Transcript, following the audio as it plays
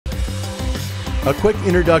A quick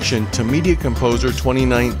introduction to Media Composer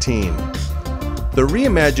 2019. The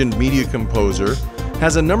reimagined Media Composer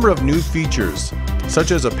has a number of new features, such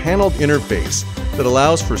as a paneled interface that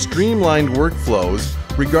allows for streamlined workflows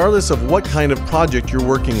regardless of what kind of project you're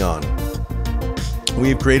working on. We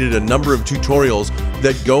have created a number of tutorials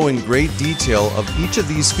that go in great detail of each of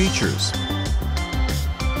these features.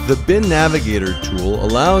 The Bin Navigator tool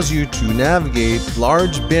allows you to navigate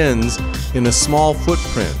large bins in a small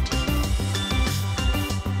footprint.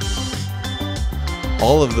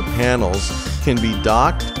 All of the panels can be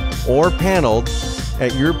docked or paneled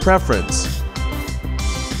at your preference.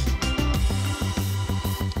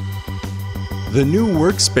 The new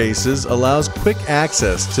workspaces allows quick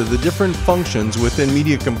access to the different functions within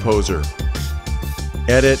Media Composer.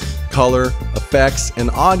 Edit, color, effects, and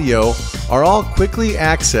audio are all quickly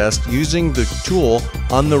accessed using the tool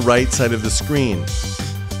on the right side of the screen.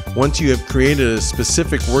 Once you have created a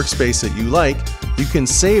specific workspace that you like, you can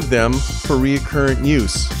save them for recurrent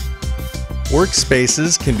use.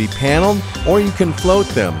 Workspaces can be paneled or you can float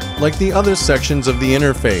them, like the other sections of the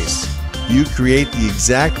interface. You create the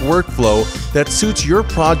exact workflow that suits your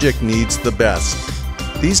project needs the best.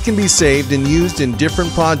 These can be saved and used in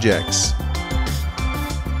different projects.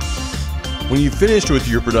 When you've finished with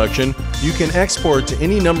your production, you can export to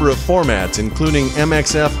any number of formats, including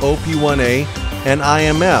MXF, OP1A, and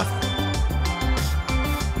IMF.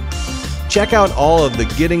 Check out all of the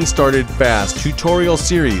Getting Started Fast tutorial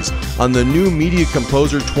series on the new Media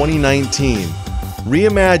Composer 2019,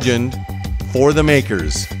 reimagined for the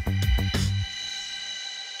makers.